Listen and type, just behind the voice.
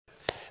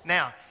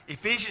Now,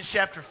 Ephesians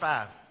chapter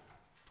 5.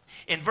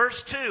 In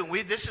verse 2,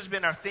 this has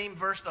been our theme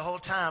verse the whole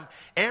time.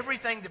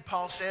 Everything that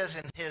Paul says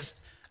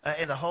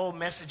in the whole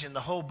message, in the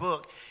whole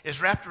book,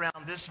 is wrapped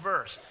around this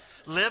verse.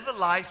 Live a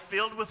life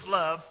filled with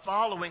love,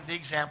 following the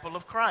example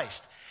of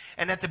Christ.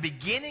 And at the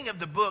beginning of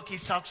the book, he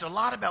talks a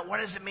lot about what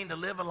does it mean to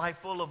live a life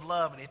full of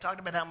love. And he talked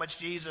about how much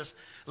Jesus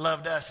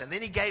loved us. And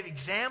then he gave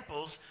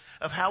examples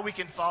of how we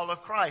can follow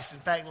Christ. In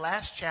fact,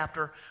 last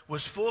chapter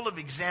was full of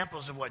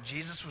examples of what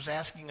Jesus was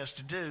asking us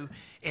to do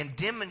in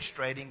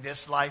demonstrating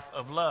this life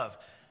of love.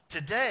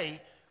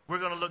 Today, we're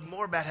going to look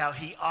more about how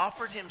he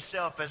offered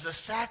himself as a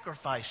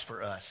sacrifice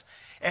for us.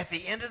 At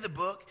the end of the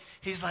book,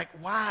 he's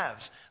like,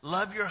 wives,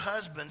 love your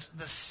husbands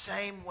the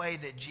same way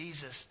that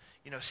Jesus,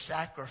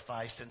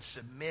 sacrificed and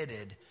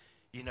submitted,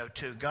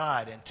 to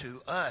God and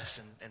to us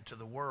and to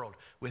the world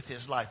with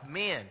his life.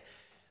 Men,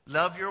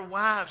 love your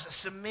wives,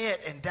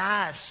 submit and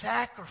die,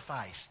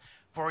 sacrifice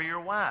for your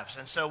wives.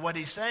 And so what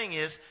he's saying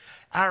is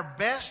our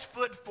best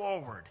foot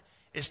forward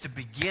is to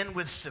begin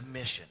with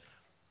submission.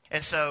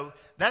 And so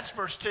that's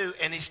verse 2,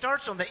 and he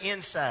starts on the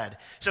inside.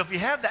 So if you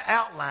have the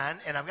outline,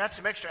 and I've got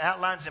some extra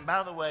outlines, and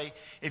by the way,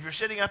 if you're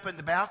sitting up in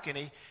the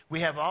balcony,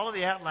 we have all of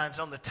the outlines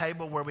on the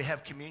table where we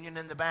have communion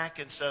in the back,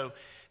 and so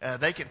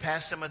they can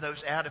pass some of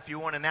those out if you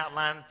want an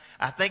outline.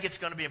 I think it's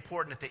going to be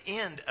important at the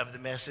end of the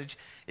message,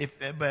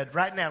 but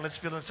right now let's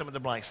fill in some of the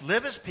blanks.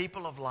 Live as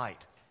people of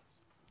light.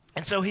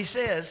 And so he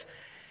says,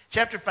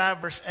 chapter 5,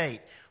 verse 8,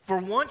 for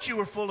once you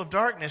were full of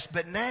darkness,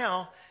 but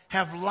now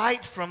have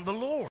light from the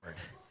Lord.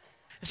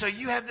 So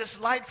you have this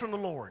light from the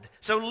Lord.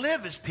 So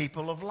live as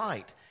people of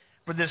light.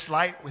 For this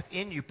light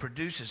within you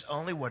produces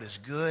only what is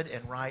good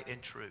and right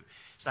and true.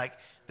 It's like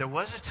there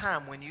was a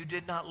time when you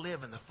did not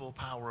live in the full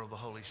power of the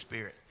Holy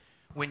Spirit.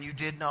 When you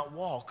did not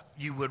walk,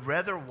 you would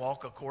rather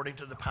walk according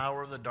to the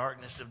power of the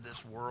darkness of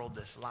this world,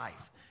 this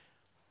life.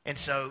 And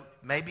so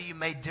maybe you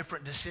made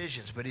different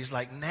decisions. But he's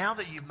like, now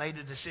that you've made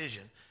a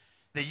decision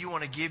that you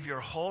want to give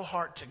your whole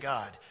heart to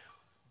God,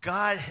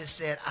 God has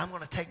said, I'm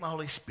going to take my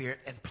Holy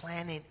Spirit and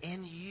plant it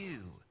in you.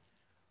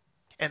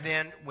 And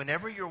then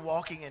whenever you're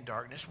walking in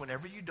darkness,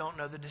 whenever you don't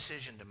know the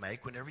decision to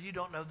make, whenever you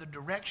don't know the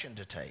direction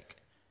to take,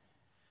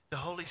 the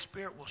Holy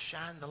Spirit will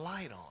shine the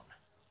light on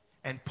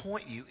and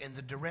point you in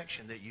the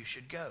direction that you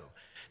should go.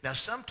 Now,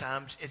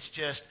 sometimes it's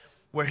just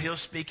where he'll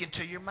speak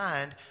into your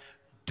mind,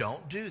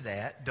 don't do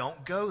that,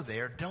 don't go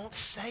there, don't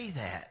say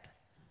that.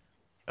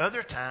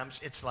 Other times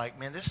it's like,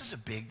 man, this is a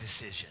big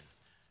decision.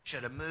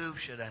 Should I move?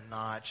 Should I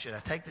not? Should I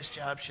take this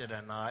job? Should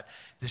I not?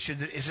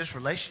 Is this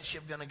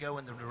relationship going to go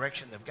in the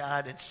direction of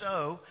God? And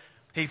so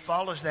he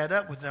follows that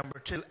up with number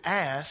 2.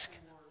 Ask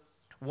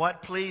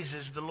what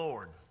pleases the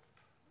Lord.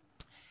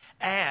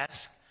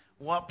 Ask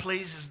what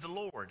pleases the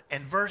Lord.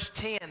 And verse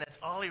 10, that's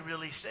all he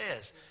really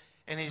says.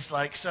 And he's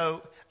like,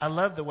 so I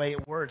love the way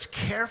it words.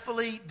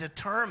 Carefully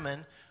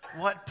determine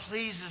what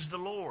pleases the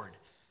Lord.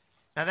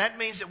 Now that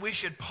means that we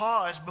should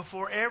pause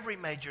before every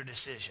major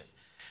decision.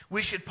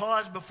 We should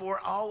pause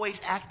before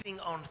always acting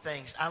on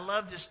things. I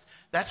love this.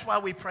 That's why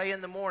we pray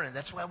in the morning.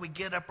 That's why we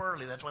get up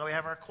early. That's why we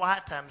have our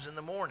quiet times in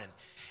the morning.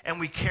 And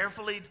we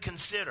carefully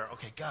consider,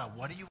 okay, God,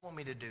 what do you want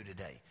me to do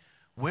today?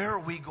 Where are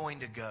we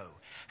going to go?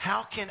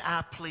 How can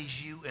I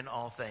please you in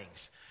all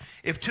things?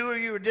 If two of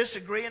you are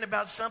disagreeing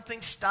about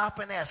something, stop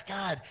and ask,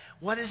 God,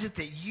 what is it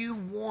that you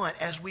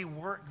want as we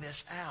work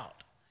this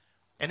out?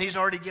 And he's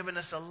already given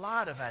us a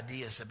lot of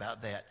ideas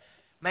about that.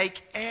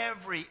 Make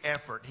every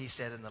effort, he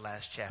said in the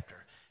last chapter,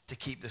 to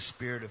keep the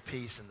spirit of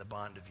peace and the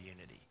bond of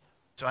unity.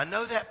 So I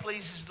know that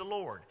pleases the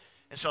Lord.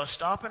 And so I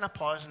stop and I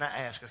pause and I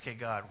ask, okay,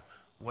 God,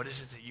 what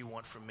is it that you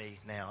want from me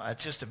now?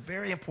 It's just a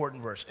very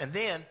important verse. And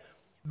then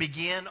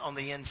begin on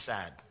the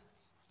inside.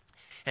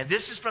 And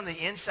this is from the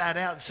inside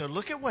out. And so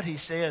look at what he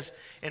says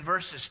in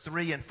verses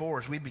 3 and 4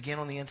 as we begin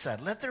on the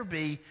inside. Let there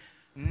be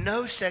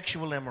no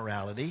sexual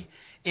immorality,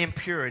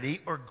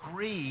 impurity, or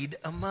greed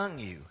among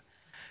you.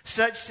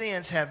 Such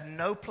sins have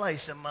no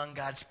place among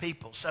God's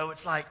people. So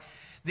it's like,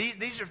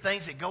 these are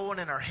things that go on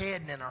in our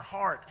head and in our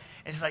heart.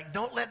 And it's like,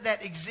 don't let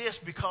that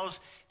exist, because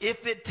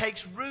if it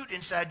takes root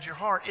inside your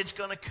heart, it's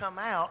going to come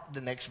out,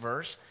 the next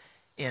verse,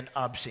 in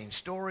obscene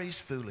stories,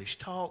 foolish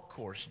talk,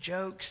 coarse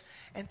jokes.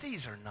 And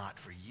these are not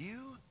for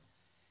you.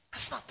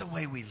 That's not the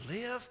way we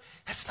live.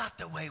 That's not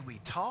the way we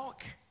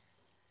talk.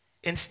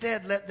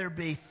 Instead, let there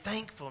be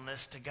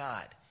thankfulness to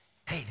God.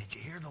 Hey, did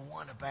you hear the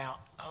one about,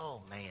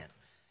 oh man.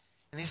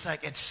 And he's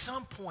like, at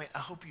some point, I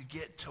hope you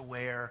get to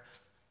where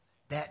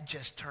that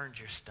just turns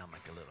your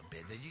stomach a little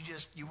bit. That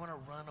you want to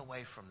run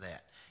away from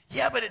that.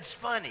 Yeah, but it's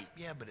funny.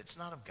 Yeah, but it's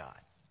not of God.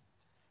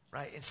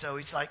 Right? And so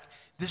it's like,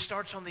 this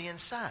starts on the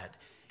inside.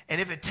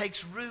 And if it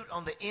takes root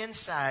on the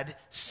inside,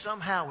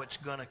 somehow it's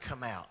going to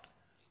come out.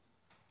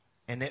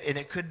 And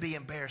it could be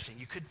embarrassing.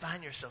 You could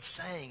find yourself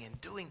saying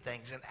and doing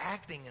things and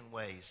acting in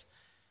ways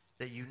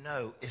that you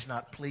know is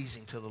not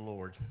pleasing to the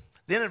Lord.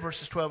 Then in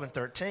verses 12 and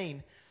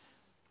 13,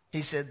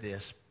 he said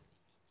this.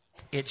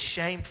 It's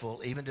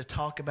shameful even to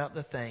talk about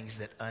the things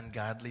that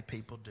ungodly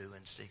people do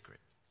in secret.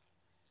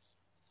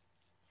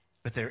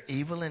 But their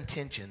evil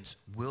intentions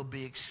will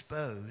be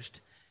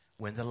exposed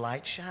when the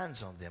light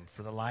shines on them,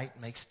 for the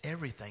light makes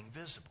everything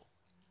visible.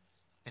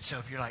 And so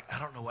if you're like, I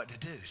don't know what to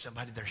do.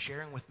 They're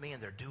sharing with me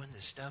and they're doing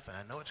this stuff and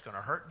I know it's going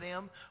to hurt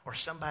them or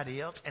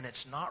somebody else and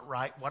it's not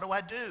right. What do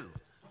I do?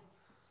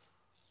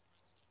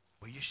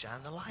 Well, you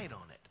shine the light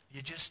on it.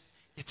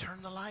 You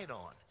turn the light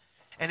on.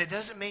 And it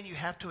doesn't mean you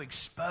have to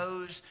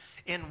expose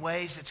in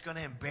ways that's going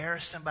to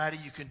embarrass somebody.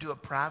 You can do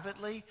it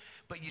privately,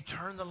 but you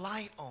turn the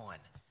light on.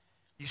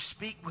 You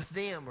speak with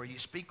them or you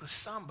speak with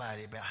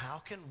somebody about how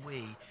can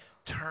we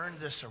turn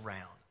this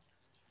around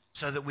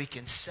so that we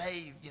can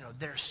save,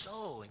 their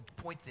soul and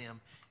point them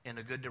in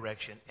a good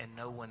direction and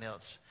no one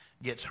else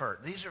gets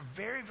hurt. These are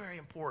very, very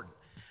important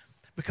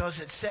because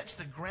it sets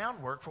the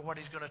groundwork for what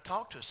he's going to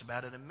talk to us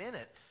about in a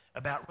minute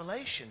about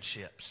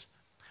relationships.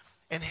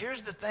 And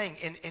here's the thing.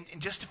 In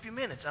just a few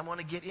minutes, I want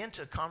to get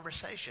into a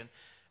conversation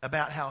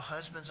about how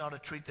husbands ought to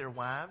treat their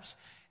wives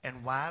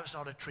and wives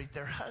ought to treat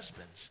their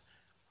husbands.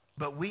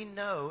 But we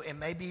know, and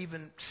maybe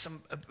even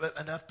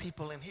enough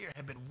people in here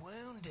have been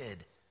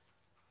wounded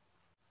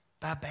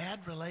by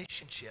bad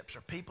relationships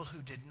or people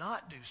who did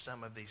not do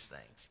some of these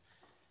things.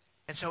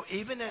 And so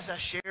even as I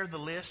share the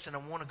list and I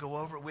want to go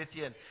over it with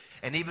you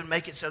and even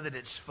make it so that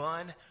it's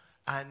fun,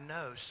 I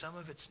know some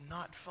of it's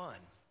not fun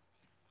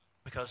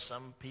because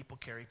some people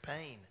carry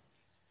pain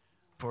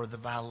for the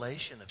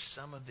violation of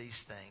some of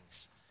these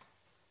things.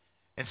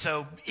 And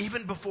so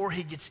even before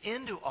he gets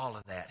into all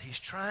of that, he's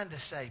trying to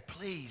say,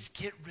 please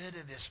get rid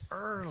of this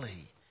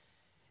early.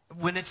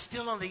 When it's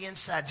still on the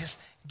inside, just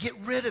get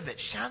rid of it.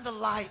 Shine the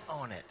light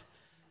on it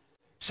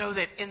so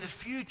that in the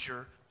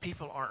future,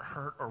 people aren't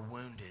hurt or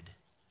wounded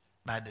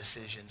by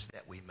decisions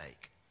that we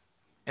make.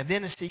 And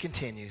then as he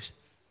continues,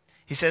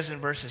 he says in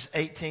verses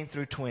 18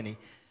 through 20,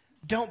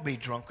 don't be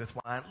drunk with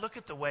wine. Look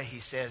at the way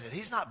he says it.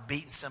 He's not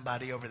beating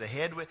somebody over the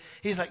head with.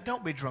 He's like,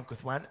 don't be drunk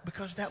with wine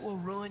because that will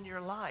ruin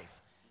your life.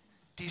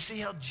 Do you see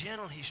how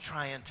gentle he's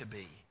trying to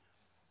be?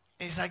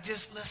 And he's like,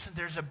 just listen,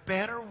 there's a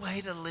better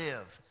way to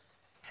live.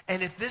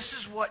 And if this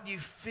is what you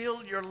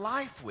fill your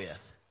life with,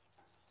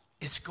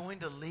 it's going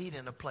to lead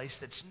in a place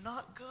that's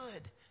not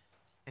good.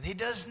 And he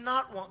does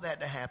not want that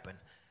to happen.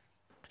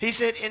 He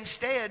said,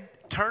 instead,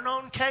 turn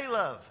on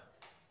K-Love.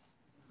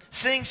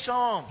 Sing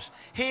psalms,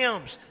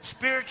 hymns,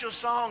 spiritual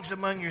songs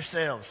among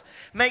yourselves.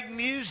 Make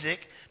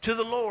music to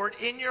the Lord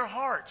in your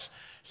hearts.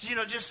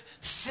 Just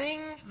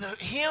sing the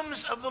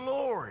hymns of the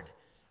Lord.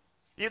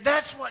 If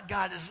that's what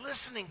God is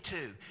listening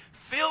to,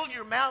 fill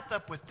your mouth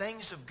up with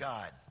things of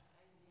God.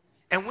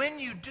 And when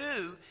you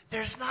do,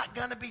 there's not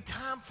going to be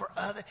time for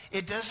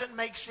it doesn't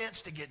make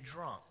sense to get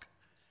drunk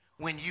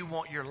when you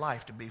want your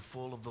life to be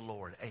full of the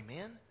Lord.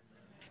 Amen?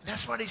 And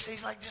that's what he says.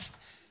 He's like, just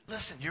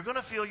listen, you're going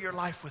to fill your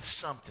life with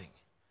something.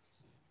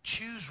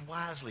 Choose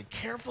wisely.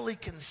 Carefully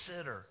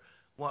consider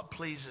what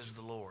pleases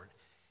the Lord.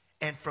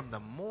 And from the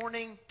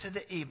morning to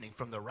the evening,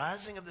 from the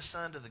rising of the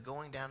sun to the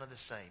going down of the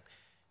same,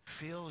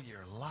 fill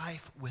your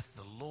life with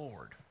the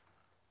Lord.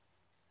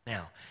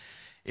 Now,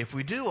 if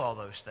we do all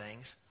those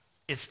things,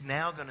 it's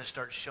now going to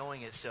start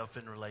showing itself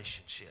in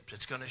relationships.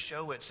 It's going to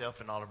show itself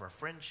in all of our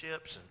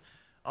friendships and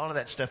all of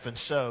that stuff. And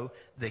so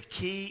the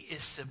key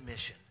is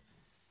submission.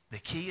 The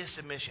key is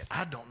submission.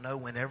 I don't know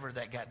whenever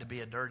that got to be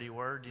a dirty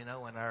word, in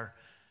our,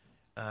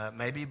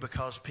 maybe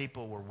because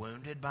people were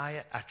wounded by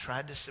it. I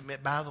tried to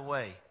submit. By the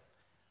way,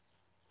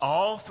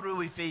 all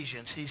through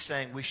Ephesians, he's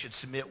saying we should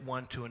submit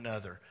one to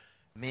another.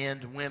 Men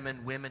to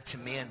women, women to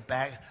men,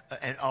 back,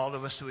 and all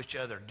of us to each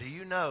other. Do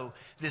you know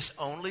this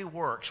only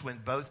works when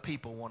both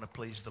people want to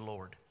please the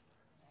Lord?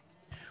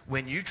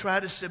 When you try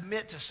to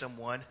submit to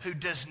someone who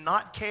does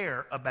not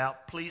care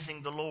about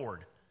pleasing the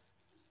Lord,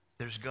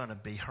 there's going to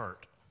be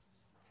hurt,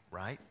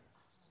 right?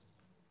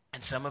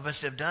 And some of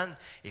us have done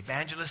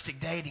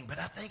evangelistic dating, but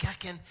I think I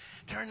can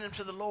turn them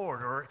to the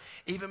Lord. Or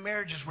even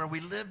marriages where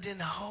we lived in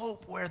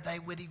hope where they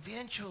would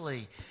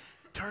eventually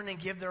turn and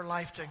give their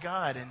life to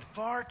God. And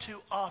far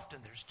too often,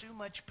 there's too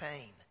much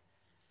pain.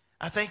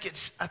 I think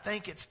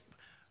it's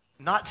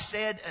not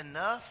said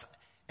enough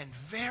and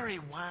very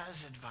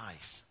wise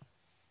advice.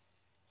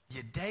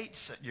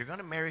 You're going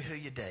to marry who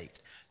you date.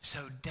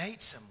 So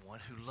date someone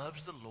who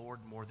loves the Lord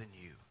more than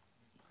you.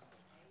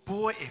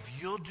 Boy, if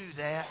you'll do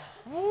that,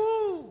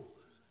 woo!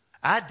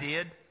 I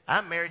did.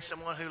 I married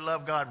someone who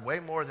loved God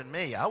way more than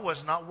me. I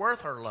was not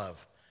worth her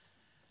love.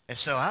 And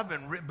so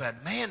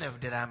but man,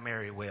 did I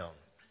marry well.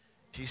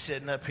 She's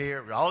sitting up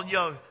here. All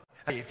y'all,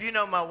 hey, if you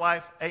know my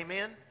wife,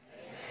 amen?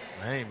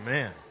 Amen.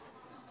 Amen.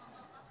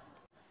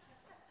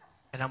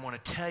 And I'm going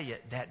to tell you,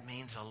 that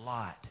means a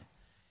lot.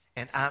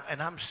 And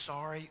I'm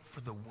sorry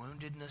for the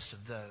woundedness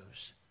of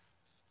those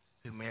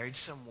who married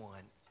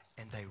someone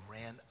and they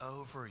ran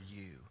over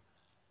you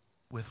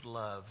with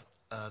love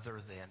other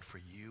than for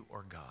you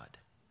or God.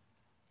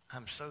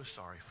 I'm so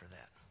sorry for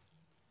that.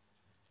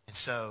 And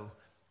so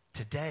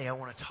today I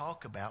want to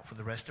talk about, for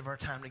the rest of our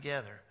time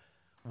together,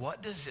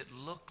 what does it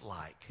look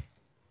like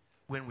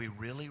when we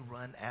really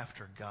run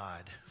after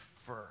God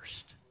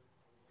first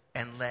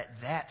and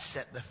let that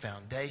set the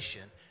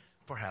foundation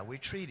for how we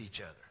treat each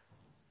other?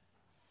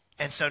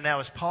 And so now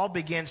as Paul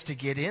begins to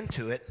get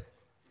into it,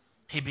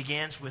 he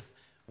begins with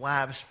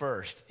wives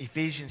first.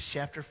 Ephesians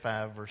chapter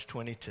 5, verse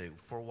 22.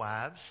 For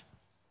wives,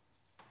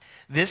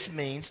 this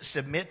means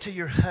submit to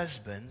your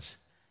husbands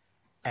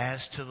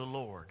as to the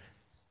Lord.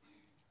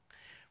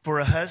 For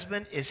a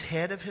husband is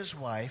head of his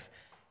wife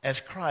as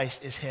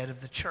Christ is head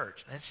of the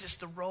church. That's just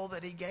the role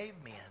that he gave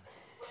men.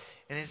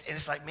 And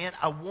it's like, man,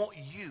 I want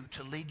you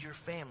to lead your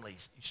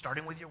families,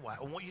 starting with your wife.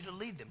 I want you to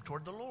lead them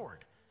toward the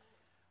Lord,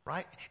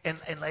 right? And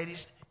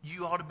ladies,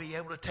 you ought to be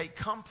able to take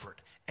comfort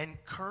and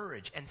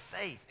courage and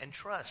faith and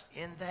trust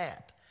in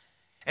that.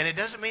 And it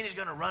doesn't mean he's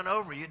going to run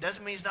over you. It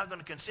doesn't mean he's not going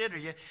to consider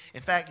you.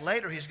 In fact,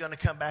 later he's going to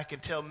come back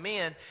and tell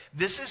men,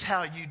 this is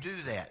how you do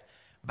that.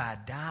 By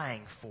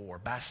dying for,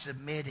 by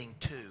submitting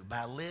to,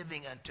 by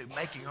living unto,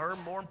 making her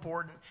more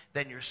important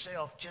than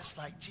yourself, just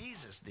like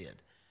Jesus did.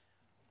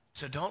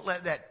 So don't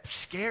let that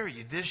scare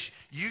you. This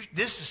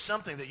is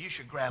something that you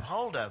should grab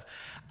hold of.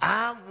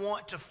 I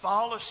want to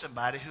follow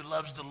somebody who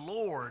loves the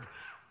Lord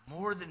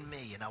more than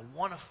me, and I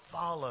want to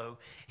follow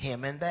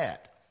him in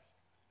that.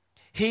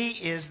 He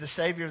is the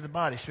Savior of the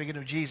body, speaking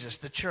of Jesus,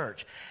 the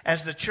church.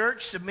 As the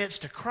church submits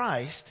to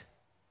Christ,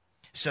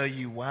 so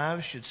you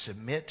wives should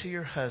submit to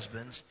your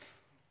husbands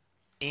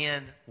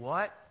in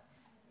what?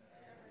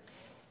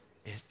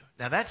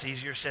 Now that's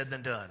easier said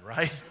than done,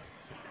 right?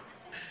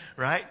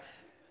 Right?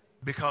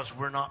 Because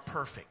we're not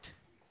perfect.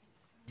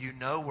 You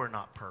know we're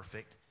not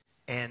perfect.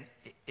 And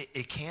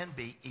it can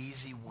be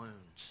easy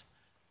wounds.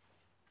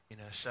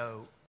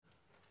 So,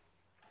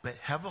 but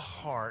have a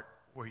heart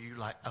where you're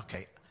like,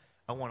 okay,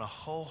 I want to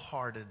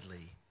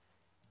wholeheartedly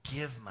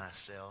give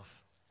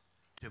myself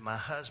to my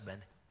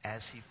husband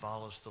as he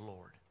follows the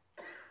Lord.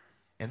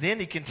 And then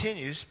he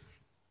continues,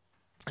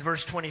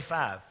 verse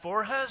 25,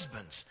 for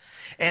husbands.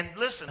 And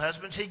listen,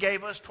 husbands, he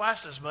gave us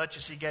twice as much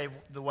as he gave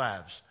the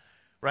wives.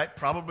 Right?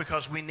 Probably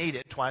because we need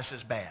it twice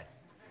as bad.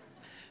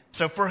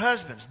 So for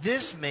husbands,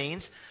 this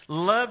means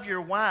love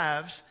your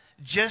wives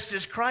just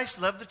as Christ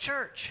loved the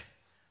church.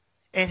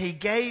 And he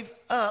gave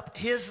up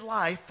his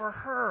life for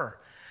her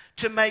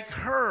to make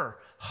her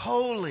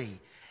holy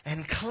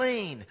and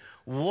clean,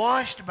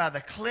 washed by the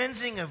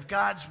cleansing of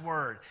God's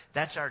word.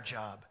 That's our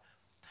job.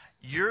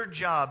 Your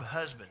job,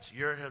 husbands,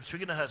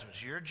 speaking of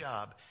husbands, your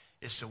job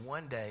is to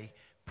one day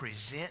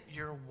present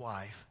your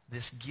wife,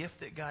 this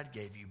gift that God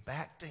gave you,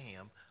 back to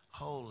him,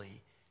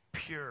 holy,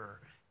 pure,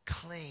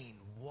 clean,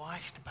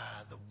 washed by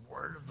the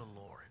word of the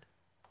Lord.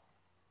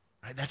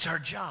 Right? That's our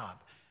job.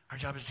 Our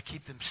job is to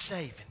keep them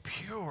safe and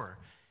pure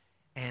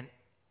and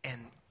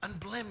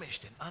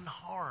unblemished and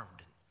unharmed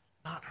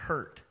and not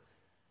hurt.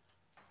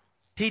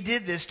 He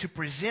did this to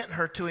present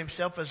her to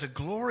himself as a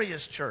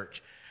glorious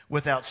church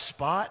without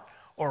spot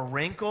or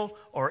wrinkle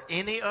or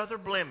any other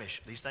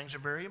blemish. These things are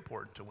very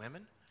important to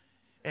women.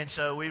 And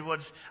so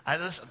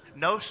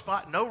no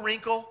spot, no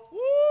wrinkle.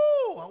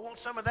 Woo! I want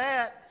some of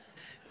that.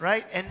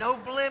 Right? And no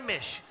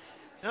blemish.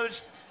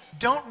 Notice,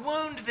 don't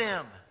wound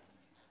them.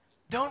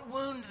 Don't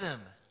wound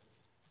them.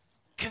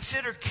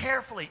 Consider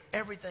carefully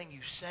everything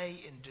you say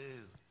and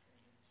do.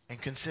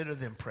 And consider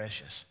them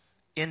precious.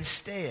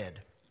 Instead,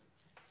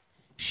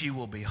 she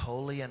will be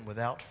holy and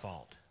without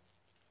fault.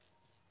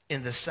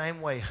 In the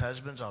same way,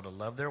 husbands ought to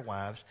love their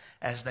wives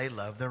as they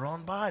love their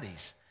own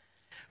bodies.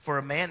 For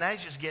a man,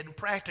 that's just getting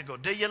practical.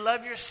 Do you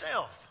love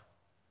yourself?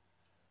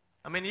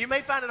 I mean, you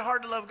may find it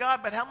hard to love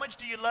God, but how much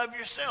do you love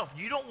yourself?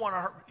 You don't want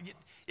to hurt.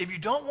 If you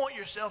don't want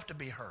yourself to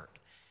be hurt,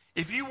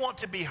 if you want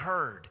to be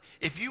heard,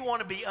 if you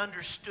want to be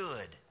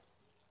understood,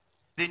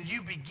 then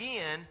you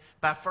begin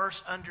by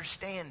first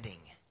understanding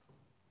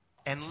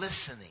and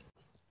listening.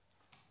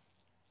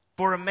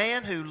 For a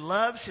man who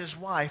loves his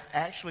wife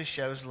actually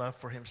shows love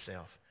for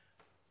himself.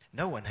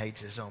 No one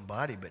hates his own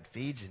body, but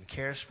feeds and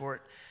cares for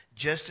it,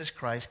 just as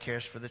Christ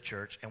cares for the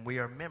church, and we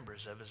are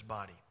members of his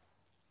body.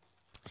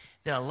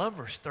 Now, I love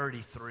verse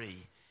 33.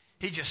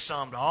 He just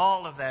summed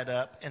all of that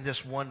up in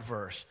this one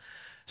verse.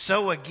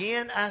 So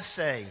again I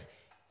say,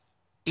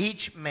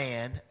 each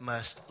man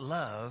must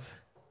love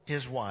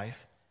his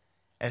wife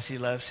as he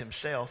loves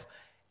himself,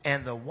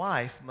 and the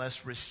wife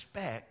must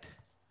respect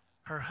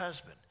her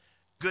husband.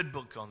 Good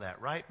book on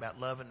that, right? About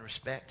love and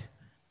respect.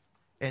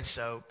 And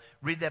so,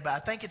 read that. But I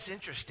think it's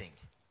interesting.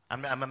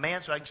 I'm a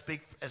man, so I can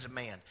speak as a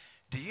man.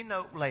 Do you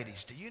know,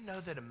 ladies, do you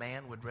know that a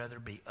man would rather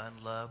be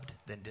unloved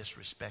than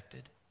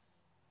disrespected?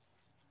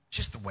 It's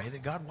just the way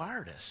that God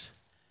wired us.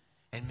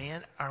 And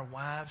men, our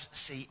wives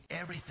see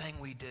everything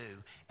we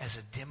do as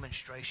a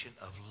demonstration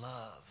of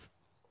love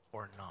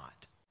or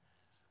not.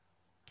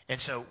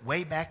 And so,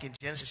 way back in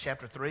Genesis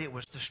chapter 3, it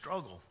was the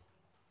struggle.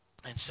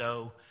 And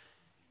so,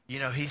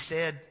 he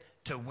said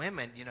to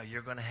women,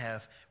 you're going to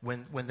have,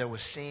 when there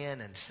was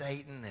sin and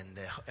Satan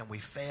and we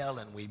fell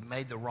and we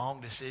made the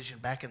wrong decision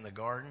back in the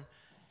garden,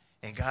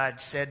 and God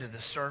said to the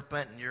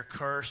serpent, and you're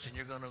cursed and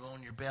you're going to go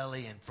on your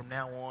I'm from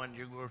now on,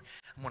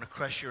 I'm going to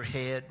crush your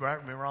head. Right?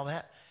 Remember all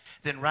that?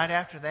 Then right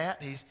after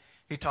that,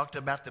 he talked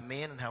about the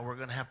men and how we're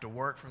going to have to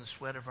work from the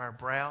sweat of our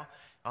brow,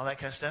 all that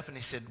kind of stuff. And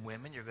he said,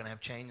 women, you're going to have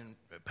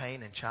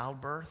pain in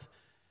childbirth.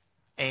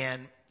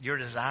 And your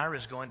desire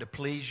is going to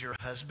please your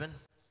husband.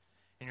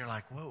 And you're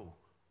like, whoa.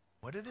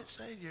 What did it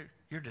say?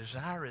 Your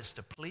desire is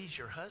to please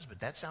your husband.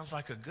 That sounds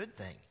like a good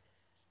thing.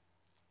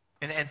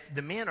 And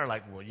the men are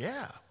like, well,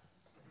 yeah.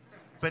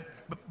 But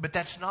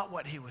that's not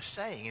what he was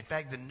saying. In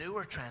fact, the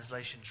newer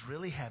translations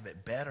really have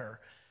it better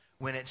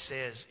when it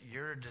says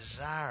your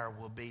desire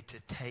will be to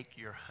take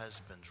your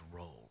husband's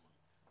role.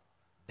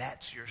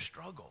 That's your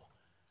struggle.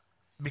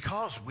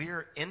 Because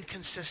we're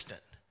inconsistent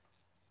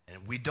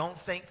and we don't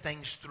think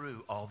things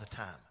through all the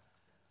time.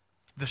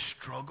 The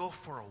struggle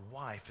for a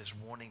wife is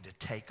wanting to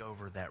take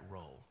over that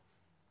role.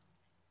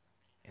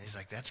 And he's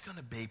like, that's going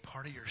to be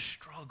part of your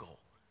struggle.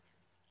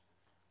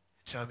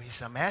 So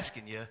I'm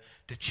asking you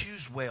to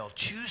choose well.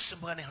 Choose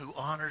somebody who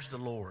honors the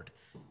Lord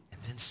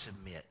and then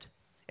submit.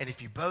 And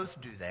if you both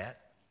do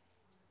that,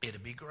 it'll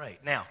be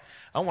great. Now,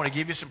 I want to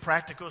give you some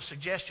practical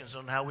suggestions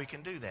on how we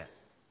can do that.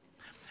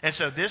 And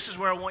so this is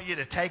where I want you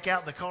to take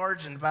out the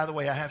cards. And by the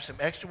way, I have some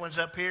extra ones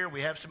up here.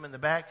 We have some in the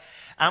back.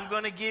 I'm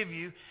going to give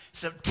you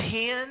some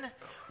 10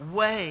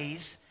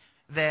 ways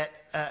that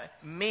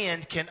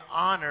men can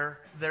honor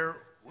their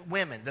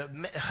women.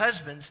 The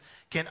husbands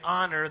can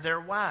honor their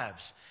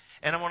wives.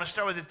 And I want to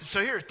start with it.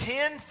 So here are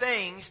 10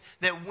 things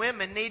that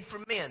women need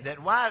from men,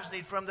 that wives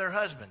need from their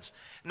husbands.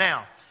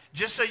 Now,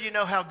 just so you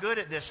know how good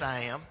at this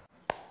I am.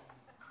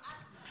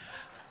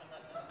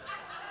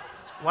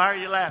 Why are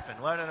you laughing?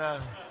 Why did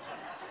I...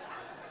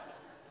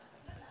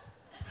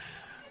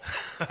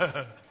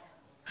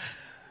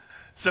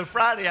 So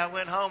Friday I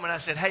went home and I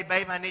said, hey,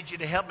 babe, I need you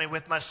to help me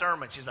with my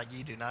sermon. She's like,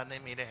 you do not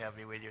need me to help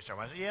you with your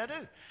sermon. I said, yeah, I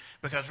do.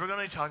 Because we're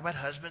going to talk about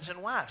husbands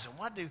and wives.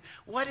 And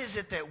what is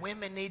it that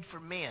women need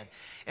from men?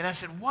 And I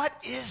said, what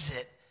is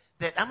it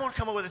that, I'm going to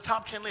come up with a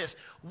top 10 list.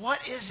 What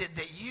is it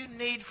that you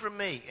need from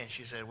me? And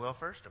she said, well,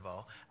 first of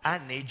all,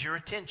 I need your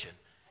attention.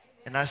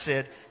 And I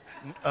said,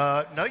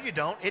 no, you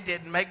don't. It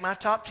didn't make my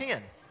top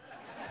 10.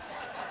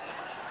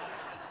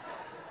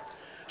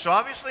 So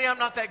obviously I'm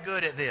not that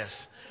good at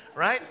this,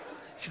 right?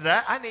 She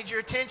said, I need your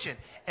attention.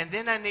 And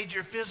then I need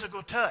your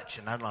physical touch.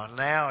 And I'm like,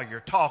 now you're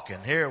talking.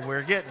 Here,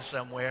 we're getting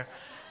somewhere.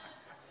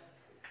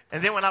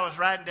 And then when I was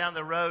riding down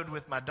the road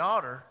with my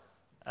daughter,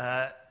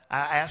 I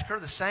asked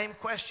her the same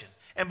question.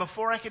 And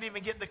before I could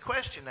even get the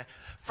question,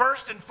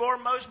 first and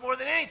foremost, more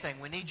than anything,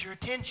 we need your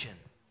attention.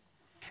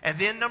 And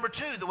then number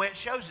 2, the way it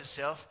shows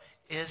itself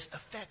is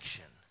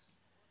affection.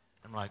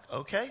 I'm like,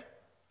 okay.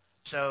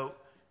 So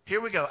here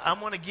we go. I'm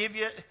going to give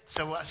you,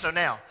 so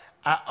now,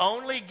 I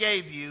only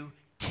gave you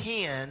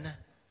 10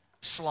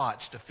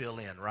 slots to fill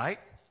in, right?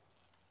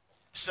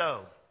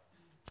 So,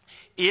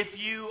 if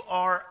you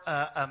are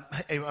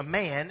a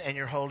man and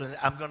you're holding,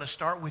 I'm going to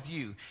start with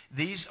you.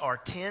 These are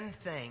 10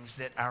 things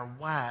that our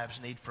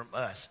wives need from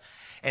us.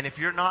 And if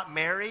you're not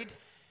married,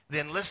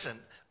 then listen,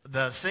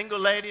 the single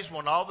ladies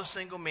want all the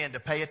single men to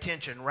pay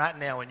attention right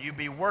now and you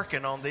be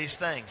working on these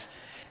things.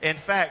 In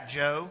fact,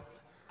 Joe,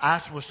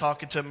 I was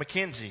talking to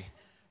Mackenzie,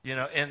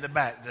 in the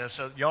back.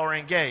 So y'all are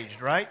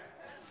engaged, right?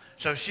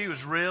 So she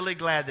was really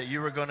glad that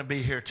you were going to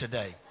be here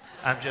today.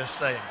 I'm just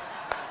saying.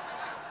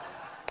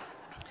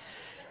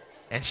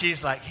 And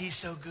she's like, he's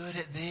so good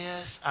at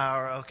this.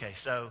 Okay,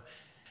 so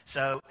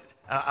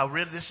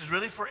this is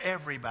really for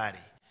everybody.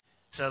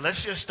 So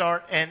let's just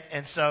start.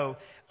 And so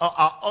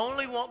I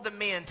only want the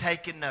men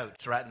taking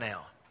notes right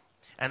now.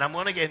 And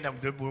we're going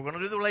to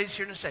do the ladies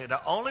here in a second.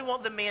 I only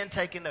want the men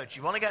taking notes.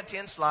 You've only got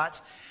 10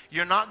 slots.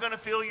 You're not going to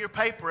fill your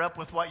paper up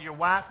with what your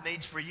wife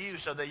needs for you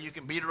so that you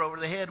can beat her over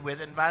the head with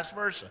it and vice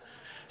versa.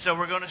 So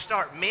we're going to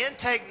start. Men,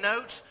 take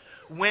notes.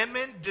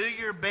 Women, do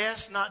your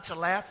best not to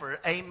laugh or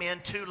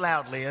amen too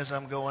loudly as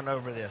I'm going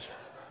over this.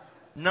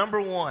 Number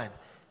 1,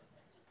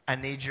 I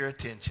need your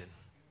attention.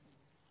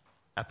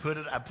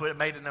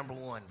 Made it number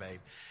 1, babe.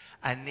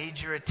 I need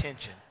your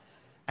attention.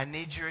 I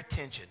need your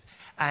attention.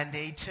 I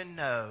need to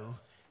know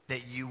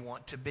that you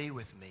want to be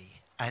with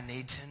me. I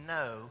need to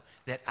know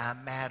that I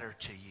matter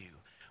to you.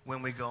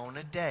 When we go on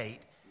a date,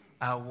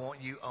 I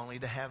want you only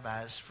to have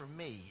eyes for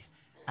me.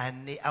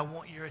 I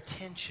want your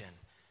attention.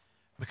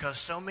 Because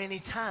so many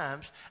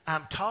times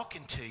I'm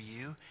talking to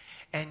you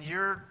and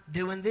you're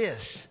doing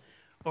this.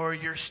 Or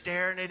you're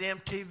staring at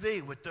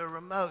MTV with the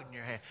remote in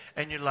your hand.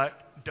 And you're like,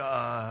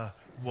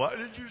 what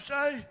did you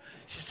say?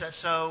 She said,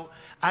 so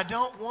I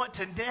don't want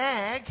to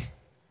nag.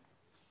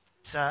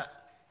 So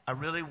I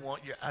really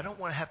want I don't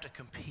want to have to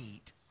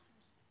compete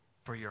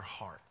for your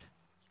heart.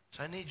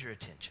 So I need your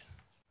attention.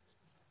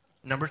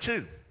 Number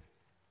 2,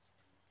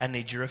 I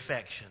need your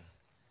affection.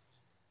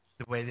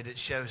 The way that it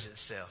shows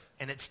itself.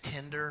 And it's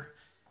tender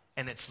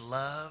and it's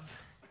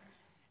love.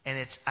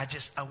 And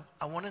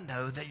I want to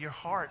know that your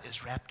heart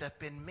is wrapped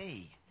up in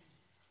me.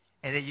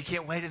 And that you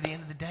can't wait at the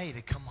end of the day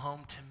to come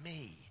home to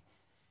me.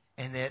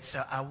 And that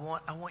so I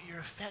want your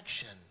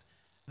affection.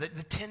 The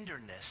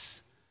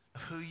tenderness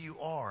of who you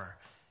are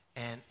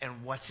and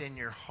what's in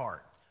your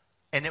heart.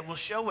 And it will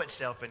show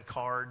itself in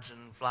cards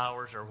and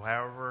flowers or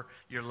however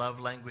your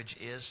love language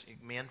is,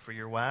 men, for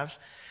your wives.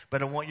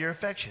 But I want your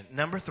affection.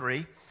 Number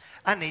 3,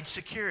 I need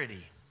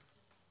security.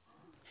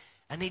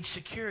 I need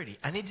security.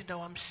 I need to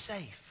know I'm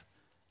safe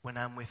when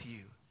I'm with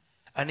you.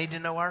 I need to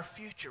know our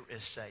future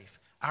is safe.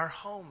 Our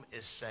home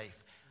is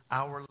safe.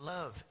 Our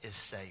love is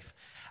safe.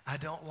 I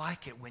don't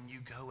like it when you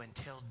go and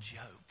tell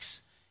jokes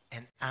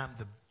and I'm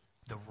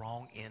the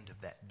wrong end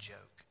of that joke.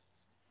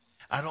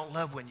 I don't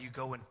love when you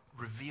go and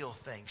reveal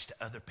things to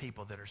other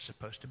people that are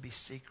supposed to be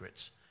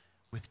secrets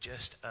with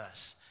just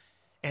us.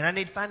 And I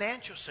need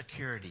financial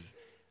security.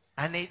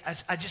 I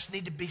just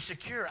need to be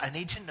secure. I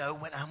need to know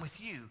when I'm with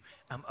you,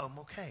 I'm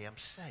okay, I'm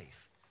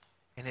safe.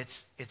 And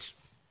it's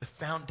the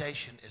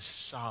foundation is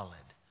solid.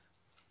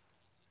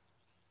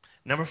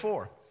 Number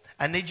 4,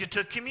 I need you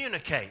to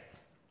communicate.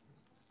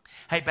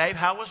 Hey, babe,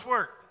 how was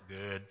work?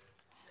 Good.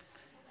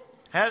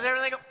 How's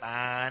everything going?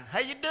 Fine. How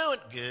you doing?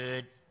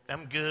 Good.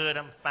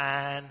 I'm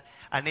fine.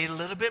 I need a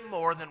little bit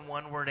more than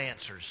one-word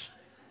answers.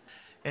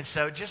 And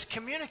so just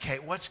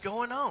communicate what's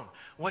going on,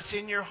 what's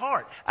in your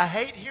heart. I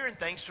hate hearing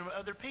things from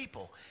other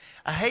people.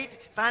 I hate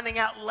finding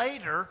out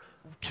later,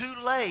 too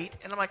late,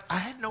 and I'm like, I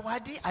had no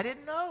idea. I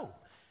didn't know.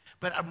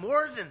 But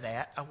more than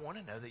that, I want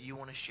to know that you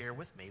want to share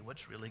with me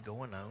what's really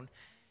going on,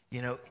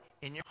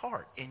 in your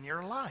heart, in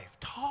your life.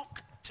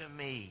 Talk to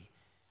me.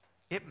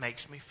 It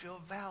makes me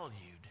feel valued.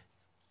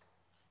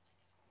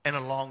 And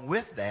along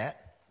with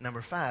that,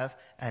 number 5,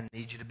 I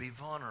need you to be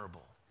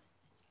vulnerable.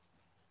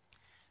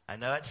 I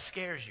know it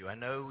scares you. I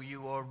know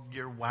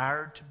you're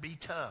wired to be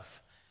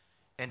tough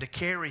and to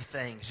carry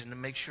things and to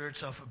make sure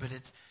it's off.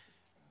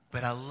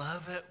 But I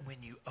love it when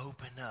you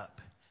open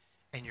up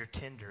and you're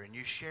tender and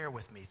you share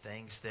with me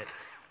things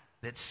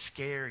that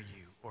scare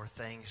you or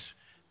things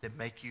that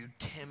make you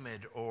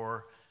timid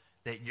or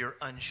that you're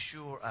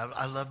unsure.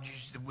 I love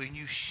you when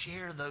you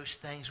share those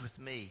things with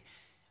me.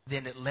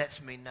 Then it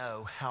lets me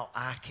know how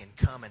I can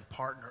come and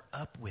partner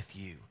up with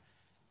you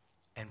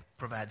and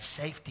provide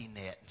safety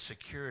net and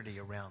security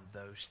around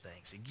those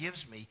things. It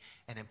gives me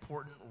an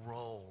important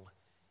role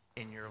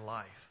in your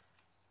life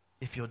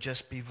if you'll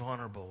just be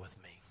vulnerable with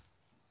me.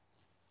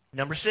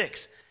 Number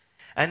 6,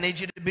 I need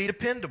you to be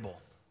dependable.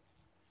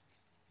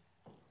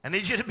 I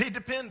need you to be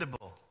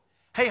dependable.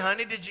 Hey,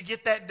 honey, did you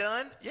get that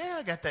done? Yeah,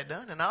 I got that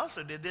done. And I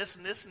also did this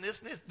and this and this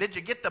and this. Did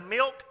you get the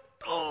milk?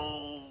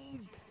 Oh,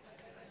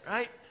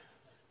 right?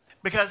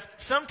 Because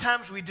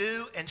sometimes we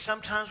do and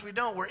sometimes we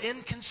don't. We're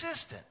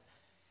inconsistent.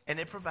 And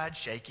it provides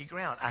shaky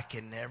ground. I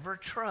can never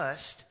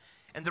trust.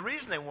 And the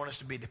reason they want us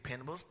to be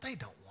dependable is they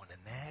don't want to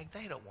nag.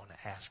 They don't want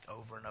to ask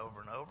over and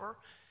over and over.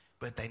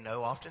 But they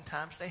know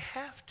oftentimes they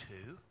have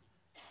to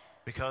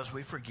because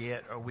we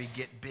forget or we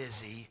get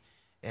busy.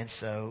 And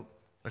so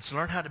let's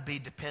learn how to be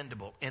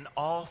dependable in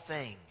all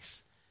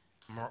things.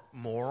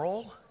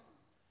 Moral,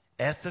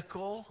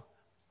 ethical,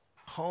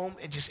 home,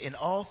 and just in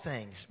all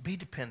things. Be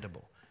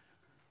dependable.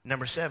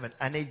 Number 7,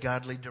 I need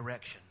godly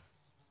direction.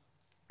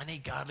 I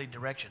need godly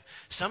direction.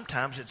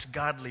 Sometimes it's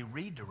godly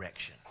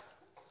redirection.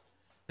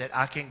 That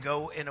I can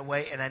go in a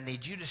way, and I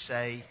need you to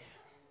say,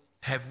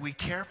 have we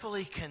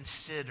carefully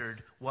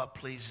considered what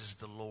pleases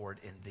the Lord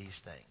in these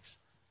things?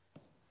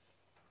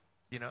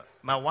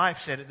 My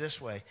wife said it this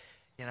way,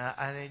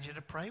 I need you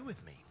to pray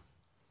with me.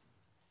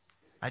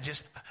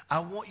 I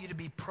want you to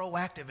be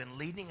proactive in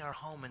leading our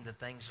home in the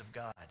things of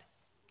God.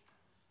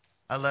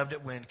 I loved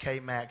it when Kay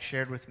Mack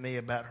shared with me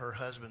about her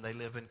husband. They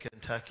live in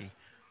Kentucky.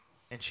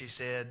 And she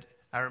said,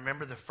 I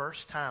remember the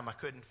first time I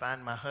couldn't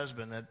find my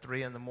husband at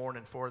 3 in the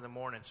morning, 4 in the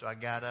morning, so I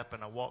got up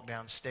and I walked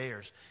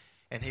downstairs.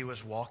 And he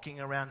was walking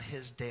around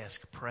his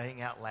desk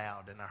praying out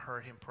loud. And I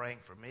heard him praying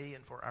for me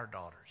and for our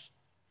daughters.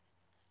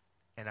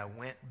 And I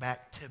went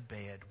back to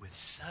bed with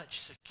such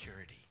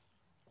security,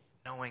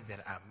 knowing that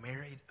I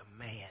married a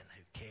man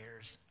who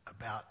cares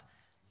about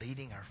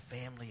leading our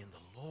family in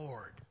the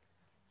Lord.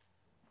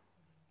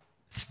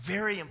 It's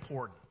very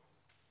important.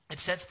 It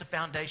sets the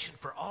foundation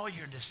for all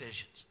your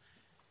decisions.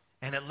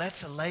 And it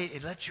lets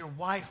your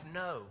wife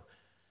know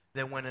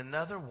that when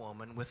another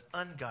woman with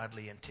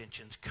ungodly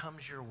intentions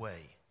comes your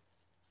way,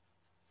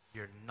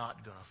 you're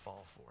not going to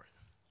fall for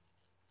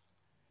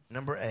it.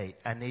 Number 8,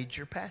 I need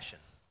your passion.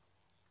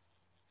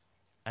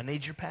 I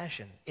need your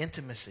passion,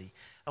 intimacy.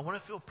 I want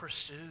to feel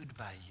pursued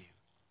by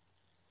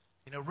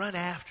you. Run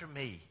after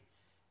me.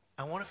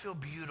 I want to feel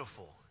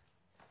beautiful.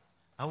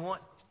 I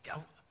want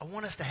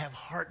us to have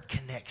heart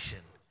connection.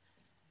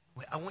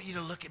 I want you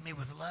to look at me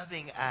with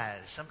loving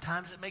eyes.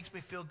 Sometimes it makes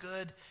me feel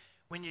good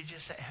when you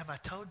just say, have I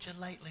told you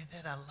lately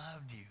that I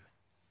loved you?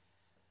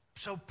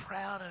 I'm so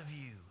proud of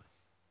you.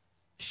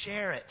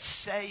 Share it.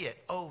 Say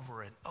it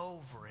over and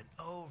over and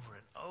over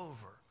and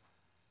over.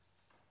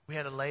 We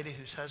had a lady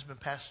whose husband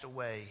passed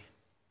away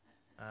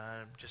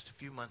just a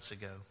few months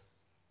ago.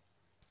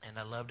 And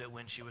I loved it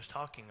when she was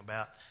talking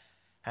about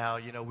how,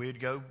 we'd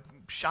go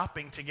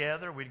shopping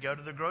together. We'd go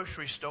to the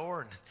grocery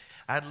store, and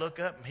I'd look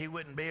up, and he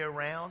wouldn't be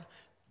around.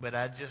 But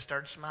I'd just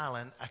start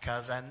smiling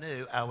because I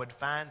knew I would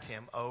find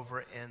him over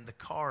in the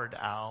card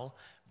aisle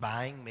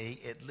buying me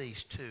at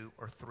least 2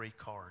 or 3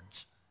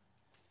 cards.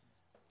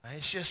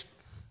 It's just,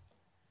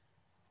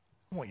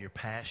 I want your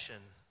passion.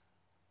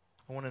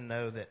 I want to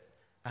know that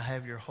I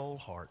have your whole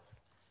heart.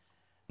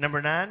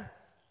 Number 9,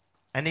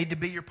 I need to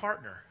be your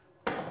partner.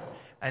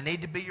 I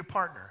need to be your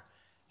partner.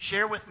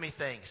 Share with me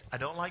things. I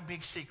don't like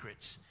big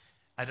secrets.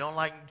 I don't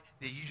like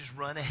that you just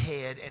run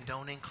ahead and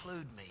don't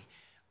include me.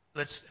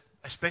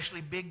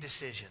 Especially big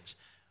decisions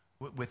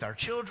with our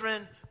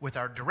children, with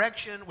our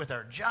direction, with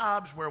our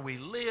jobs, where we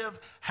live,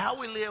 how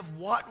we live,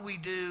 what we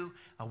do.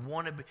 I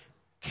want to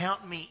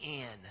count me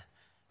in.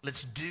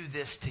 Let's do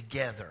this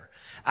together.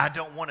 I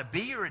don't want to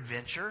be your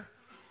adventure.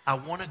 I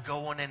want to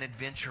go on an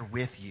adventure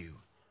with you.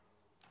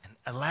 And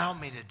allow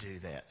me to do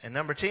that. And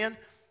number 10,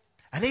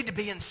 I need to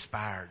be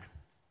inspired.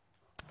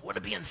 I want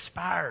to be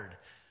inspired.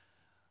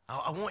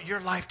 I want your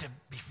life to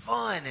be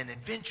fun and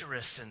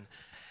adventurous,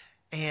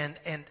 and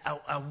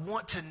I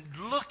want to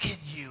look at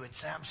you and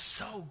say, I'm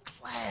so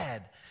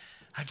glad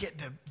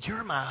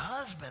you're my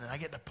husband, and I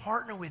get to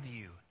partner with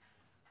you.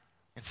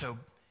 And so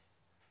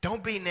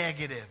don't be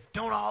negative.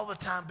 Don't all the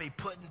time be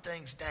putting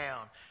things down.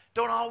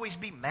 Don't always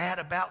be mad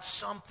about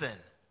something.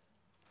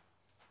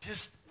 I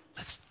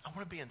want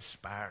to be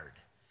inspired.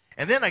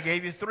 And then I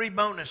gave you 3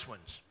 bonus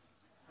ones.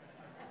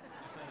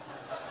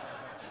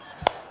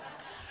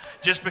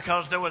 Just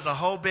because there was a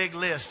whole big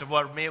list of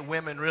what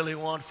women really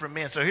want from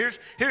men. So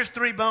here's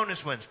 3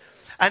 bonus ones.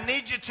 I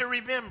need you to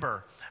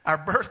remember our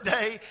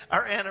birthday,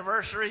 our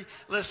anniversary.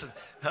 Listen,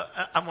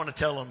 I'm going to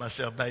tell on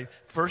myself, babe.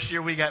 First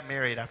year we got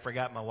married, I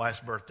forgot my wife's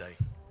birthday.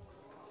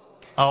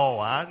 Oh,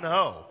 I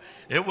know.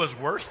 It was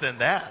worse than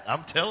that.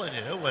 I'm telling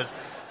you, it was.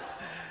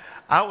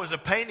 I was a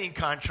painting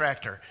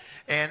contractor,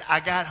 and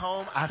I got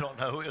home, I don't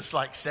know, it was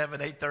like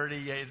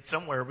 8:30,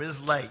 somewhere, but it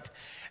was late.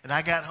 And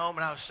I got home,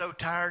 and I was so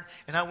tired,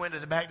 and I went to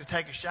the back to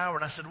take a shower,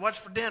 and I said, what's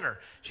for dinner?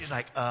 She's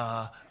like,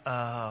 and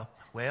I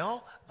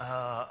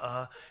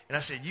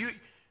said,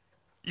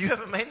 you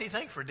haven't made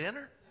anything for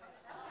dinner?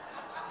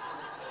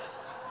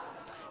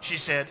 She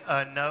said,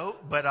 no,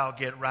 but I'll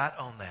get right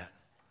on that.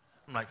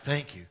 I'm like,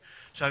 thank you.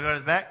 So I go to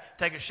the back,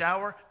 take a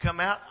shower, come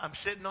out, I'm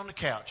sitting on the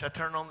couch. I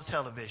turn on the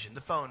television,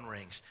 the phone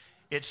rings.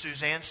 It's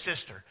Suzanne's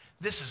sister.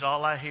 This is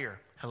all I hear.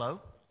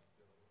 Hello?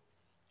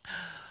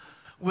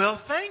 Well,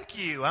 thank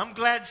you. I'm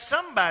glad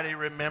somebody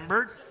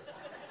remembered.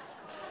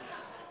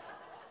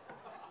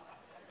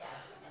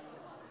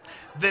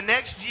 The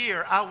next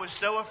year, I was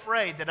so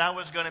afraid that I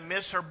was going to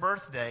miss her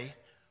birthday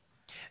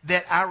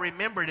that I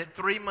remembered it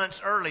 3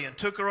 months early and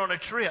took her on a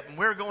trip. And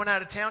we were going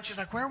out of town. She's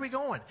like, where are we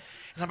going?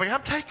 And I'm like,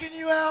 I'm taking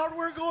you out.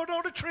 We're going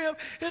on a trip.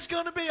 It's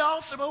going to be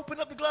awesome. Open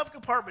up the glove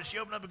compartment. She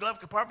opened up the glove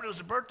compartment. It was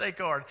a birthday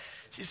card.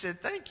 She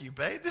said, thank you,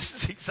 babe. This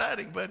is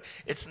exciting, but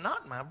it's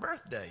not my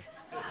birthday.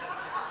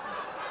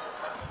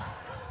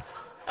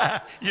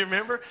 You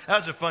remember? That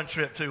was a fun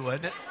trip too,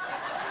 wasn't it?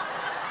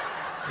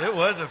 It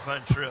was a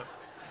fun trip.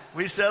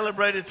 We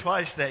celebrated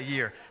twice that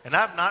year, and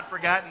I've not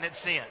forgotten it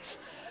since.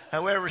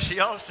 However, she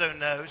also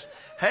knows,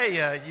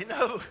 hey, you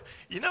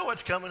know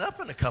what's coming up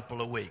in a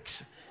couple of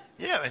weeks.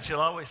 Yeah, and she'll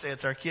always say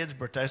it's our kid's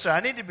birthday. So I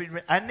need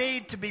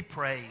to be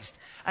praised.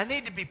 I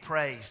need to be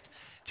praised.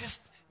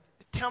 Just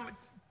tell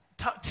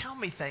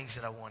me things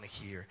that I want to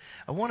hear.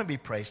 I want to be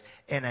praised,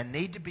 and I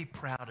need to be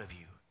proud of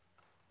you.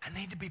 I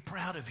need to be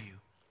proud of you.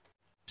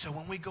 So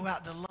when we go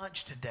out to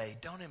lunch today,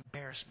 don't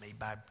embarrass me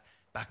by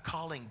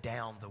calling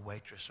down the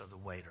waitress or the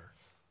waiter.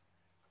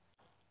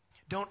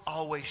 Don't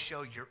always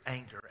show your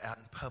anger out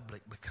in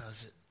public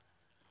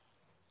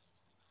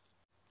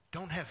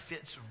don't have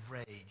fits of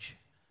rage.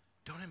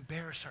 Don't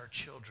embarrass our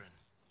children.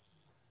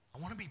 I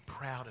want to be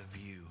proud of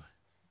you.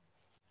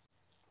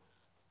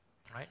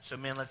 Right? So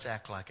men, let's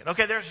act like it.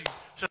 Okay,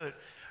 so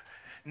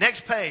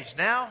next page.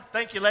 Now,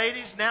 thank you,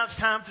 ladies. Now it's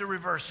time to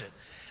reverse it.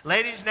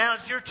 Ladies, now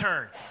it's your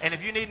turn. And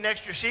if you need an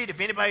extra sheet,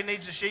 if anybody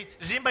needs a sheet,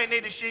 does anybody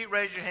need a sheet?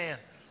 Raise your hand.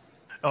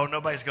 Oh,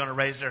 nobody's going to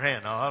raise their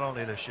hand. No, I don't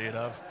need a sheet.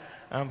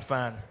 I'm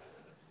fine.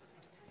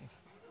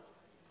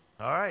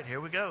 All right, here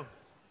we go.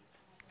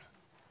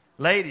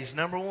 Ladies,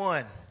 number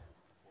 1.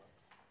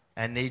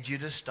 I need you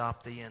to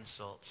stop the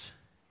insults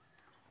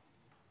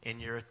in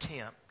your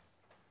attempt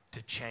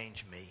to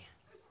change me.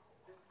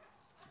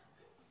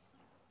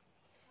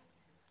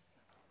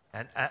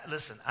 And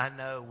listen, I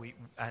know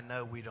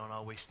we don't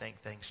always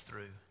think things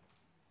through.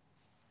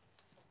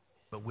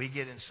 But we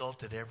get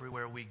insulted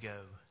everywhere we go.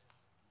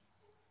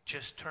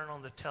 Just turn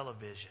on the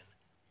television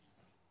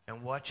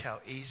and watch how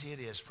easy it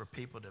is for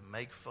people to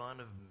make fun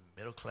of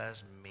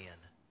middle-class men.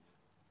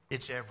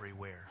 It's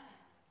everywhere.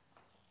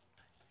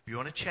 If you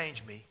want to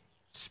change me,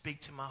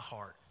 speak to my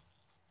heart.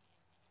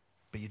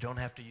 But you don't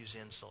have to use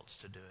insults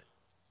to do it.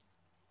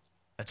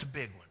 That's a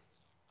big one.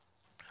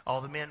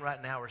 All the men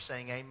right now are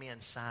saying amen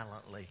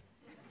silently.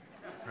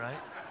 Right?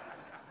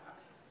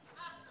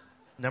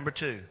 Number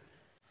 2,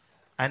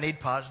 I need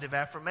positive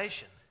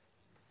affirmation.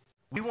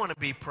 We want to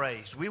be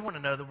praised. We want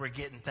to know that we're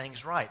getting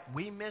things right.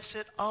 We miss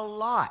it a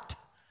lot.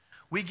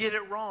 We get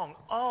it wrong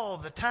all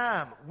the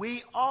time.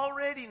 We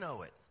already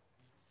know it.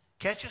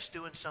 Catch us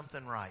doing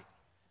something right.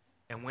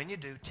 And when you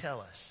do,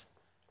 tell us.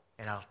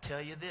 And I'll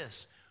tell you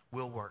this,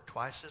 we'll work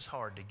twice as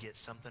hard to get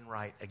something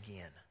right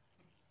again.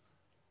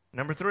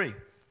 Number 3,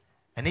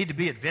 I need to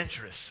be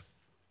adventurous.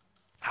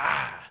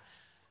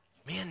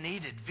 Men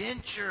need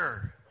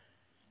adventure.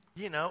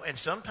 And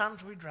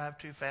sometimes we drive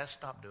too fast.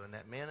 Stop doing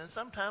that, men. And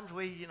sometimes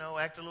we,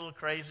 act a little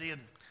crazy,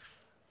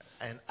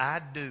 and I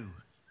do.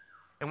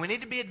 And we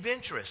need to be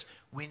adventurous.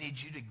 We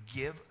need you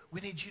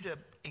to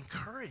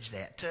encourage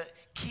that, to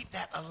keep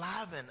that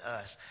alive in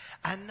us.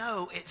 I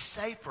know it's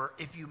safer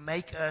if you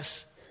make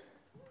us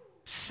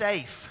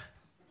safe.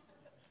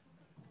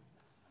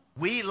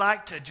 We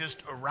like to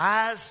just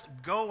arise,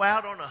 go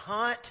out on a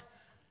hunt,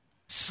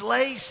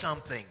 slay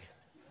something,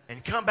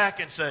 and come back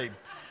and say,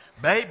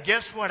 babe,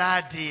 guess what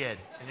I did?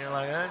 And you're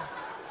like,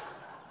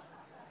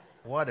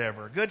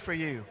 whatever. Good for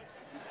you.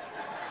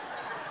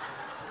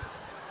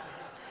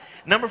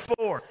 Number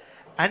 4,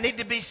 I need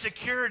to be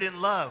secured in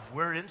love.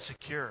 We're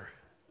insecure.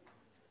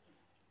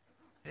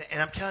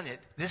 And I'm telling you,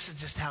 this is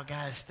just how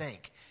guys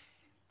think.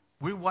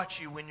 We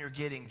watch you when you're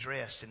getting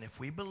dressed, and if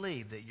we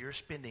believe that you're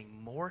spending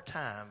more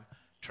time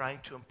trying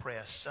to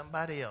impress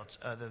somebody else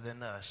other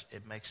than us,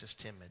 it makes us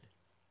timid.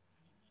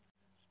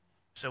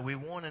 So we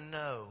want to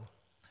know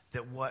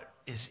that what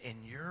is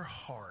in your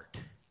heart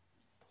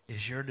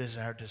is your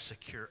desire to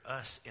secure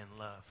us in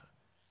love.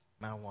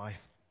 My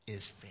wife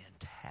is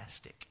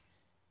fantastic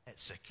at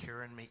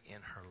securing me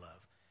in her love.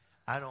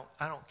 I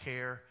don't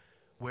care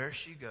where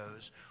she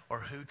goes or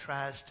who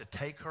tries to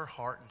take her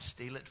heart and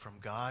steal it from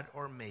God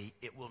or me.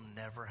 It will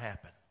never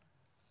happen.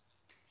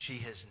 She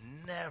has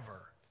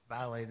never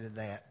violated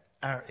that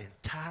our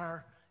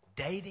entire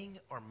dating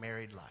or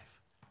married life.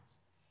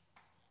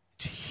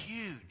 It's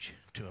huge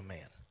to a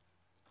man.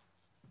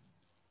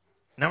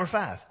 Number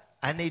 5,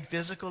 I need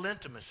physical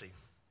intimacy.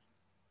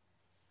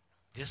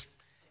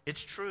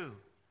 It's true.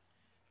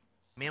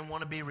 Men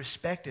want to be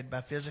respected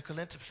by physical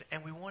intimacy,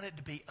 and we want it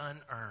to be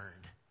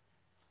unearned.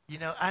 You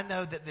know, I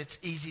know that it's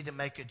easy to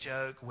make a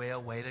joke.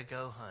 Well, way to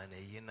go,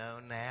 honey. You know,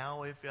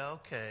 now if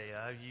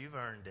you've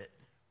earned it.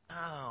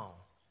 No,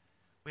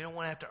 we don't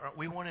want to have to.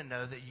 We want to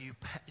know that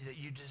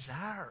you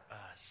desire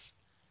us.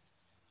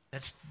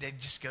 That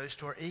just goes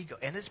to our ego,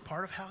 and it's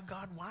part of how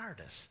God wired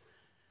us.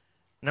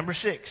 Number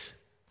 6,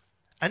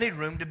 I need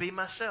room to be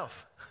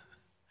myself.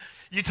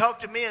 You talk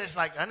to me, and it's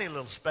like, I need a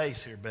little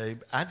space here,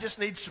 babe. I just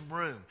need some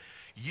room.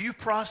 You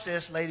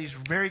process, ladies,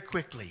 very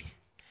quickly.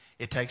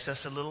 It takes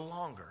us a little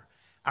longer.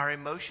 Our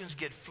emotions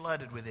get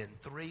flooded within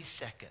 3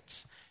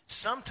 seconds.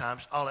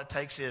 Sometimes all it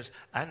takes is,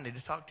 I need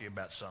to talk to you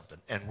about something,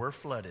 and we're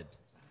flooded.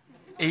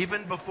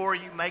 Even before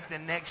you make the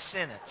next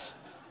sentence.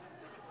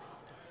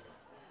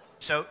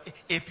 So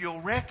if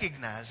you'll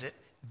recognize it,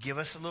 give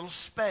us a little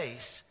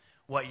space,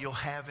 what you'll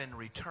have in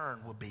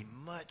return will be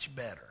much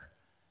better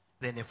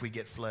than if we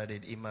get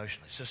flooded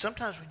emotionally. So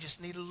sometimes we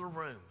just need a little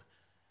room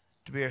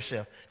to be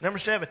ourselves. Number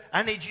 7,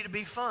 I need you to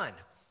be fun.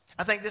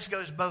 I think this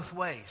goes both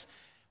ways.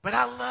 But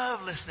I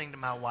love listening to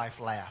my wife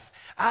laugh.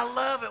 I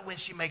love it when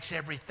she makes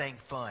everything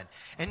fun.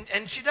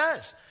 And she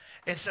does.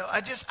 And so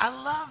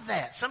I love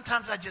that.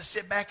 Sometimes I just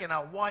sit back and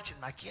I'll watch it.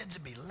 My kids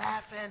will be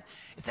laughing.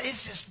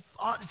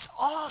 It's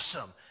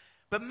awesome.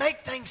 But make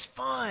things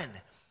fun.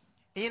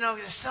 You know,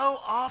 so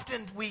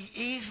often we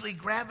easily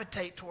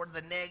gravitate toward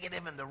the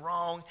negative and the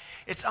wrong.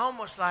 It's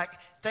almost like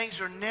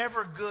things are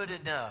never good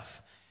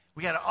enough.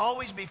 We got to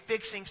always be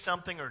fixing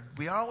something, or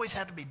we always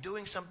have to be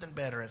doing something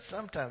better. And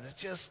sometimes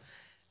it's just,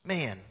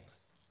 man,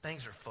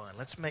 things are fun.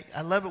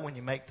 I love it when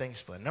you make things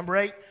fun. Number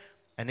 8,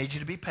 I need you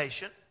to be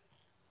patient.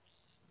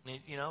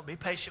 You know, be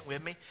patient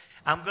with me.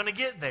 I'm going to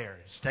get there.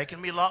 It's taking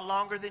me a lot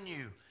longer than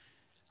you.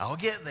 I'll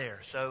get there.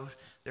 So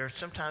there are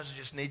sometimes I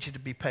just need you to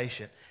be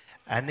patient.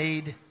 I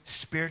need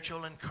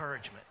spiritual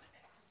encouragement.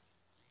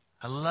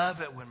 I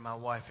love it when my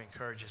wife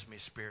encourages me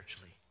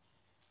spiritually.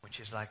 When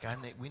she's like,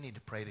 we need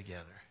to pray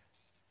together.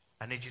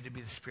 I need you to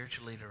be the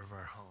spiritual leader of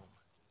our home.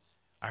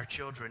 Our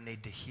children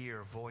need to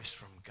hear a voice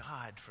from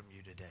God from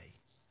you today.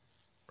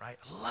 Right?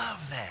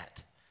 Love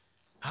that.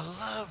 I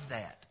love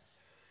that.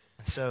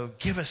 And so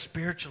give us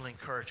spiritual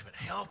encouragement.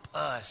 Help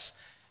us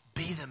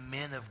be the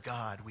men of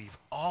God we've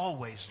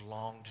always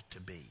longed to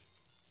be.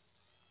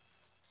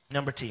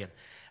 Number 10,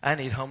 I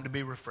need home to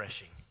be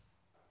refreshing.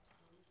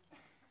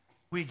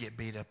 We get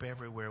beat up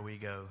everywhere we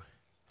go.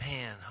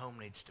 Man, home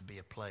needs to be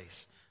a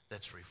place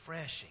that's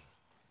refreshing,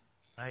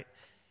 right?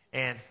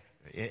 And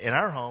in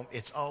our home,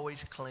 it's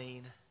always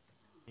clean.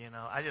 You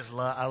know,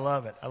 I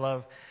love it.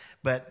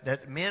 But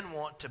that men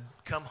want to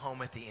come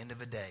home at the end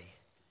of a day.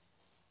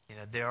 You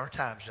know, there are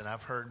times, and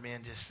I've heard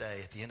men just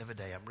say, at the end of the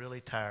day, I'm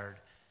really tired,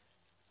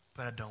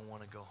 but I don't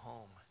want to go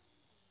home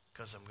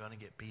because I'm going to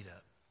get beat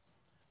up.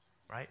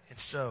 Right? And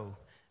so,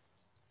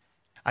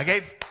 I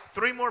gave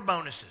 3 more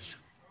bonuses.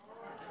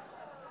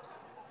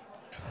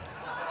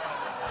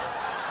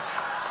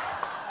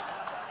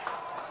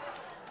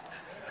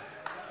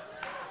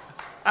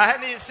 I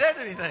hadn't even said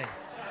anything.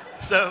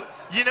 So,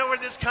 you know where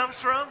this comes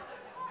from?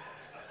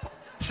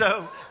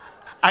 So,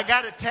 I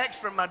got a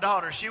text from my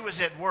daughter. She was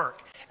at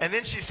work. And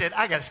then she said,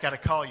 I just got to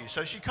call you.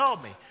 So she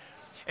called me.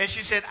 And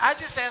she said, I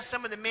just asked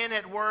some of the men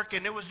at work,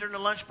 and it was during the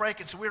lunch break,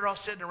 and so we were all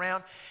sitting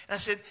around. And I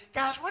said,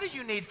 guys, what do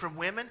you need from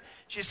women?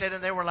 She said,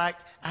 and they were like,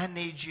 I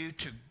need you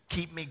to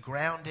keep me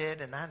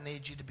grounded, and I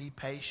need you to be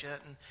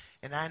patient,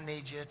 and I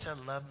need you to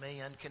love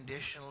me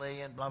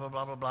unconditionally, and blah, blah,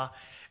 blah, blah, blah.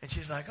 And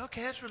she's like,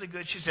 okay, that's really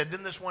good. She said,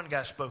 then this one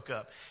guy spoke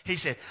up. He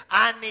said,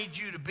 I need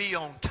you to be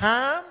on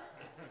time.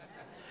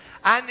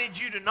 I need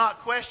you to not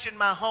question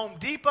my Home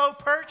Depot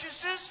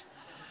purchases.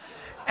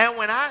 And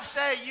when I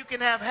say you can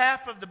have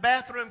half of the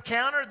bathroom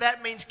counter,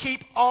 that means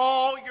keep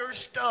all your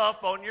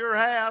stuff on your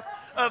half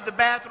of the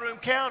bathroom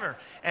counter.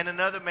 And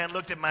another man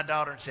looked at my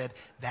daughter and said,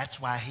 that's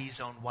why he's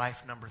on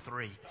wife number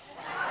 3.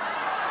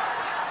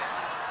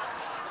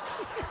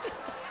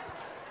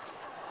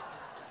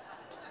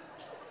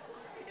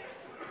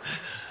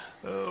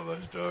 Oh, my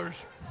stars.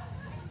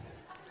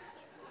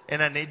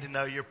 And I need to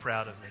know you're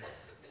proud of me.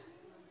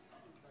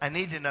 I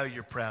need to know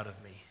you're proud of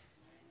me.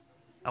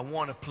 I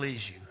want to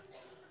please you.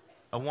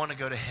 I want to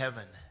go to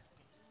heaven.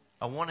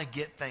 I want to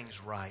get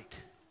things right.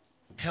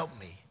 Help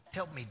me.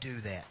 Help me do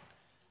that.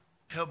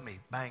 Help me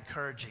by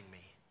encouraging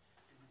me.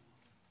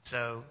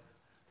 So,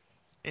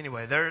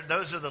 anyway,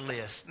 those are the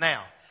lists.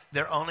 Now,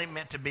 they're only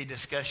meant to be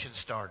discussion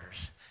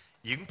starters.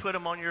 You can put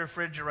them on your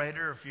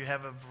refrigerator if you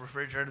have a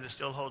refrigerator that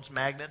still holds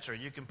magnets, or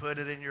you can put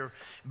it in your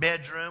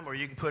bedroom, or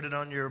you can put it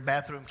on your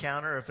bathroom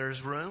counter if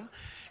there's room.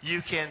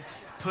 You can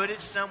put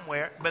it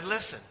somewhere. But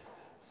listen,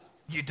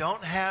 you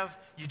don't have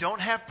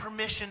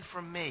permission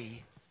from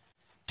me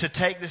to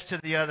take this to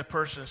the other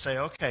person and say,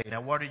 okay,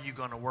 now what are you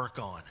going to work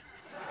on?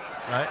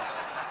 Right?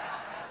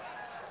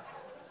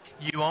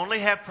 You only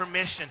have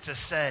permission to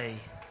say,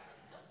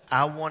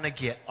 I want to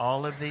get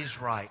all of these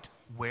right.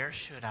 Where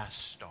should I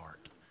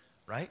start?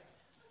 Right?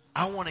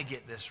 I want to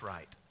get this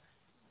right.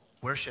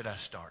 Where should I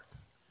start?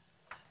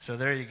 So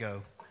there you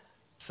go.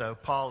 So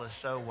Paul is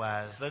so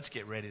wise. Let's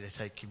get ready to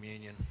take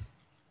communion.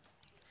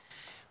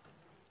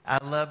 I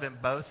love in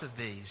both of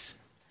these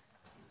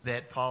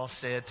that Paul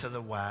said to the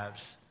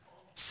wives,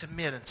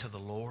 submit unto the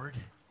Lord,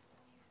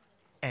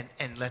 and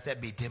let that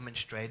be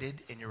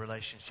demonstrated in your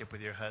relationship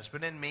with your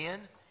husband. And men,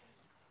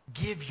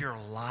 give your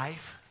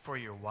life for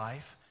your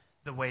wife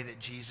the way that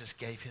Jesus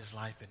gave his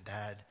life and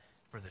died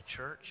for the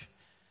church.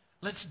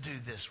 Let's do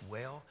this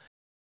well.